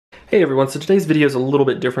Hey everyone, so today's video is a little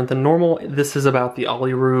bit different than normal. This is about the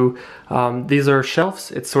Ollieroo. These are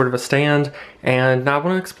shelves, it's sort of a stand, and now I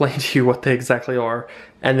want to explain to you what they exactly are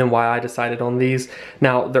and then why I decided on these.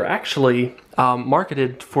 Now, they're actually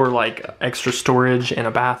marketed for like extra storage in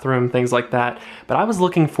a bathroom, things like that, but I was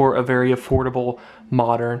looking for a very affordable,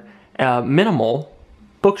 modern, minimal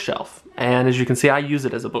bookshelf. And as you can see, I use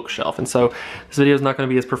it as a bookshelf. And so this video is not going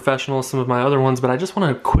to be as professional as some of my other ones, but I just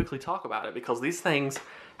want to quickly talk about it because these things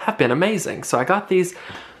have been amazing. So I got these a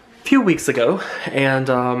few weeks ago,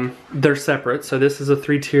 and they're separate. So this is a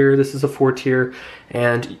 3-tier, this is a 4-tier,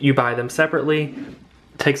 and you buy them separately.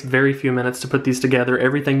 It takes very few minutes to put these together.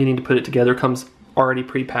 Everything you need to put it together comes already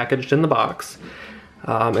pre-packaged in the box.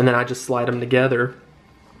 And then I just slide them together,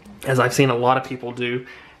 as I've seen a lot of people do.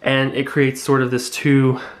 And it creates sort of this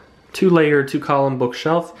two-layer, two-column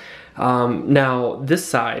bookshelf. Now, this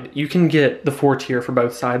side, you can get the 4-tier for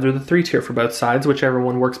both sides or the 3-tier for both sides, whichever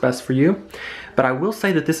one works best for you. But I will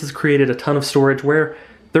say that this has created a ton of storage where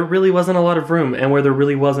there really wasn't a lot of room and where there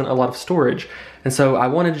really wasn't a lot of storage. And so I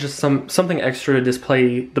wanted just something extra to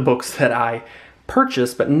display the books that I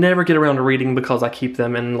purchase but never get around to reading because I keep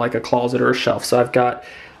them in like a closet or a shelf. So I've got,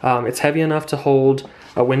 it's heavy enough to hold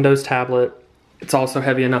a Windows tablet. It's also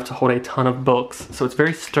heavy enough to hold a ton of books. So it's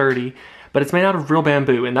very sturdy. But it's made out of real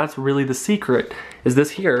bamboo, and that's really the secret, is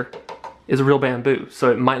this here is real bamboo. So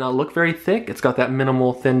it might not look very thick, it's got that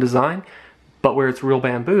minimal thin design, but where it's real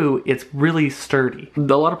bamboo, it's really sturdy. A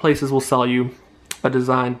lot of places will sell you a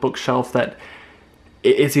designed bookshelf that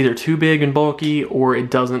it's either too big and bulky or it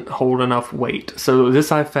doesn't hold enough weight. So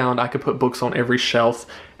this I've found I could put books on every shelf,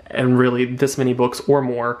 and really this many books or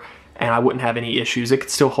more, and I wouldn't have any issues. It could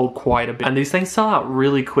still hold quite a bit. And these things sell out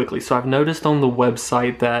really quickly. So I've noticed on the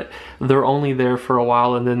website that they're only there for a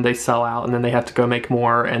while and then they sell out and then they have to go make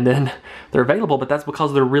more and then they're available, but that's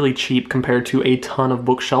because they're really cheap compared to a ton of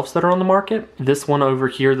bookshelves that are on the market. This one over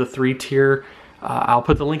here, the 3-tier, I'll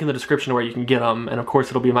put the link in the description where you can get them. And of course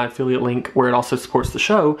it'll be my affiliate link where it also supports the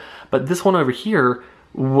show. But this one over here,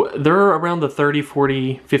 they're around the $30,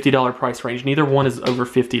 $40, $50 price range. Neither one is over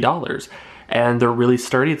 $50. And they're really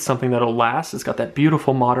sturdy. It's something that'll last. It's got that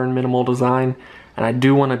beautiful modern minimal design. And I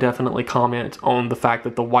do want to definitely comment on the fact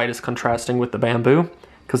that the white is contrasting with the bamboo,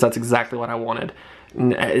 because that's exactly what I wanted.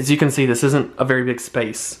 And as you can see, this isn't a very big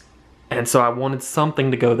space. And so I wanted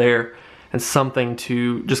something to go there and something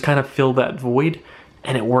to just kind of fill that void,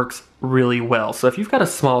 and it works really well. So if you've got a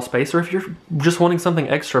small space, or if you're just wanting something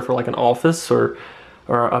extra for like an office or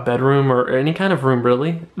a bedroom or any kind of room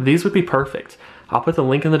really, these would be perfect. I'll put the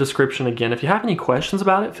link in the description again. If you have any questions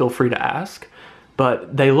about it, feel free to ask.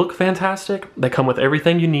 But they look fantastic. They come with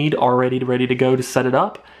everything you need already ready to go to set it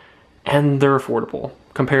up. And they're affordable.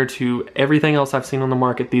 Compared to everything else I've seen on the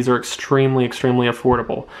market, these are extremely, extremely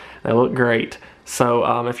affordable. They look great.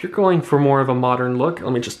 So if you're going for more of a modern look,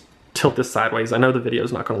 let me just tilt this sideways. I know the video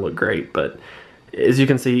is not going to look great, but as you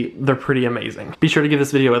can see, they're pretty amazing. Be sure to give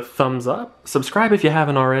this video a thumbs up. Subscribe if you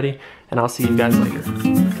haven't already, and I'll see you guys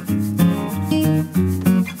later.